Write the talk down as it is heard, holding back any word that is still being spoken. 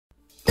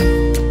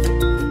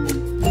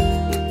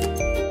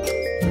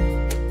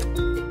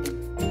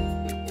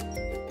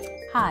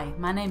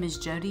My name is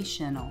Jodi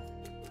Shenal.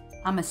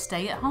 I'm a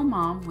stay-at-home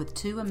mom with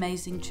two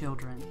amazing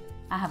children.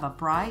 I have a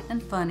bright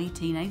and funny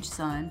teenage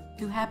son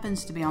who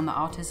happens to be on the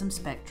autism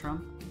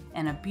spectrum,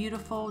 and a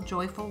beautiful,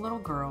 joyful little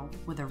girl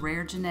with a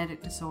rare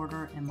genetic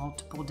disorder and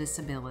multiple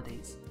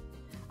disabilities.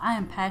 I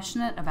am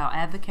passionate about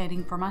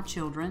advocating for my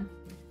children,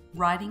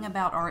 writing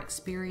about our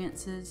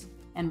experiences,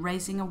 and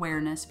raising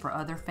awareness for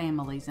other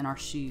families in our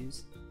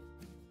shoes.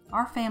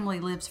 Our family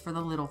lives for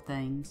the little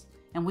things,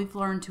 and we've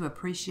learned to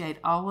appreciate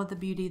all of the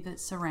beauty that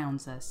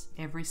surrounds us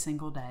every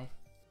single day.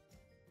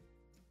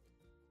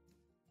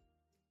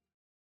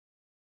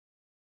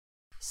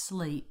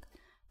 Sleep.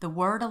 The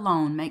word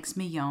alone makes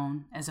me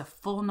yawn, as a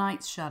full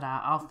night's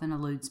shut-eye often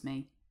eludes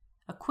me.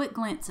 A quick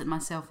glance at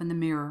myself in the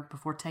mirror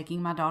before taking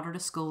my daughter to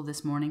school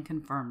this morning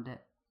confirmed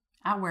it.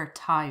 I wear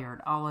tired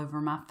all over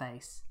my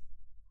face.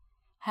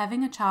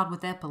 Having a child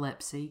with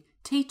epilepsy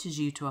teaches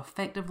you to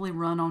effectively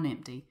run on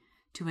empty,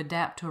 to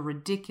adapt to a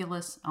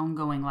ridiculous,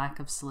 ongoing lack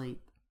of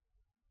sleep.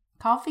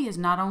 Coffee is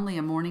not only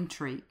a morning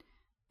treat,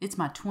 it's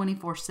my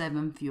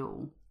 24/7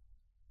 fuel.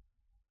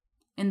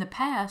 In the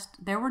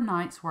past, there were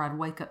nights where I'd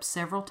wake up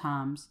several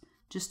times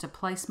just to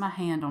place my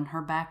hand on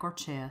her back or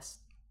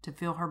chest to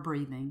feel her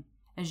breathing,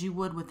 as you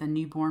would with a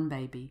newborn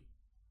baby.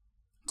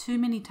 Too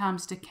many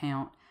times to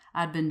count,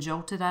 I'd been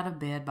jolted out of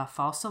bed by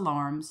false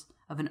alarms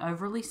of an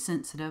overly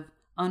sensitive,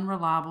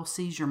 unreliable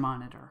seizure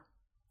monitor,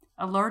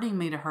 alerting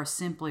me to her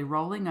simply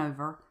rolling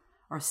over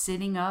or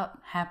sitting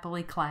up,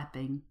 happily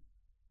clapping.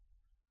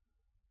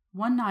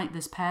 One night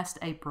this past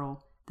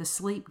April, the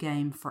sleep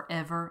game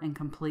forever and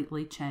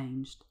completely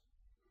changed.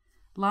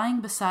 Lying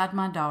beside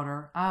my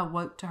daughter, I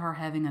awoke to her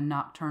having a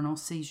nocturnal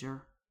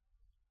seizure.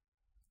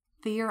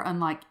 Fear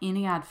unlike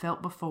any I'd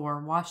felt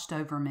before washed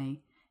over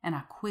me, and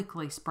I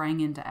quickly sprang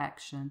into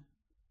action.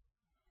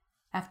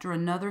 After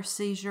another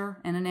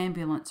seizure and an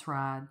ambulance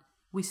ride,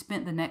 we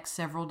spent the next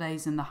several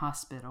days in the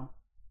hospital.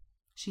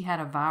 She had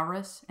a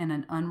virus and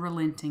an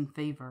unrelenting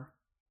fever.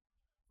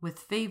 With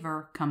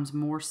fever comes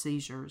more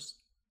seizures.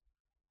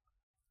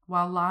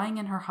 While lying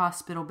in her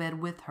hospital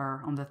bed with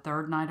her on the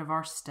third night of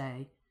our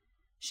stay,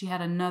 she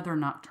had another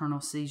nocturnal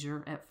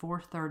seizure at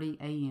 4:30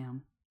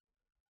 a.m.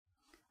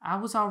 I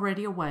was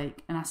already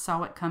awake and I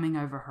saw it coming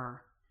over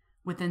her.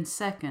 Within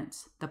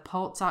seconds, the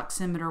pulse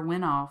oximeter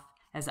went off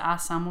as I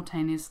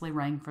simultaneously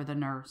rang for the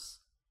nurse.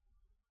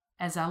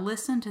 As I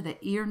listened to the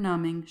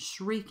ear-numbing,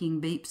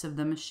 shrieking beeps of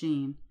the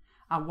machine,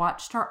 I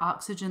watched her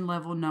oxygen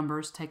level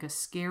numbers take a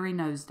scary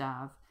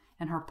nosedive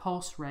and her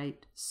pulse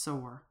rate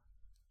soar.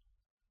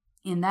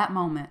 In that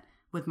moment,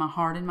 with my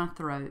heart in my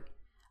throat,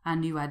 I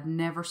knew I'd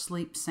never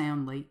sleep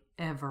soundly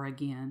ever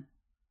again.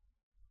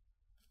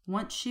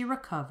 Once she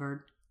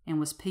recovered and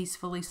was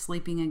peacefully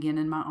sleeping again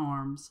in my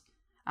arms,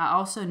 I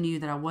also knew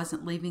that I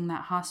wasn't leaving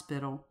that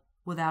hospital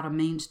without a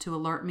means to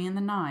alert me in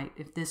the night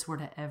if this were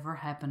to ever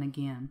happen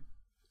again.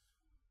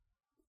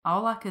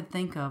 All I could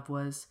think of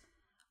was,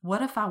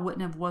 what if I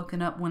wouldn't have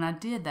woken up when I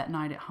did that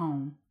night at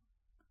home?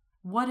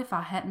 What if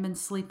I hadn't been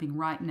sleeping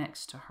right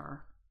next to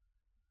her?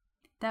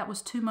 That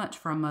was too much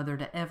for a mother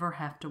to ever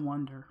have to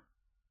wonder.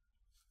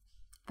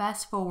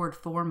 Fast forward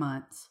 4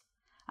 months.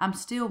 I'm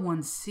still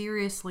one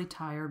seriously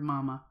tired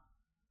mama.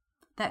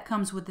 That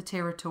comes with the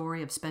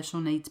territory of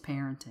special needs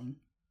parenting.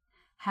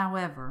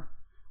 However,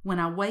 when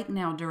I wake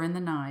now during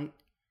the night,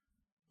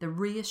 the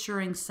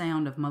reassuring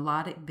sound of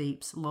melodic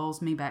beeps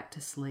lulls me back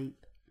to sleep.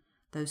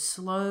 Those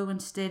slow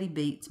and steady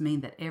beats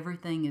mean that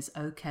everything is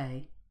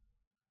okay.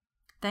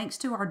 Thanks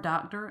to our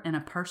doctor and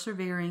a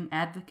persevering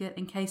advocate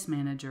and case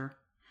manager,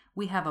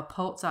 we have a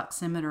pulse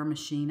oximeter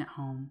machine at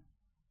home.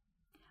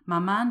 My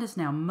mind is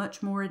now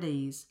much more at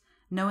ease,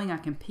 knowing I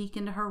can peek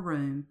into her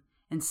room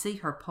and see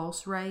her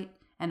pulse rate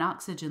and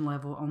oxygen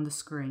level on the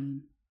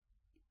screen.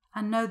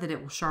 I know that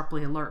it will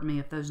sharply alert me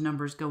if those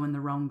numbers go in the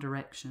wrong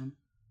direction.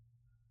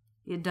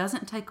 It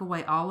doesn't take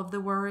away all of the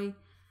worry,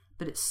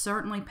 but it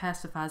certainly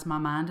pacifies my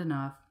mind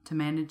enough to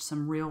manage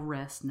some real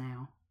rest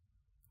now.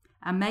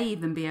 I may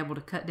even be able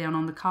to cut down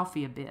on the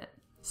coffee a bit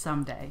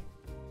someday.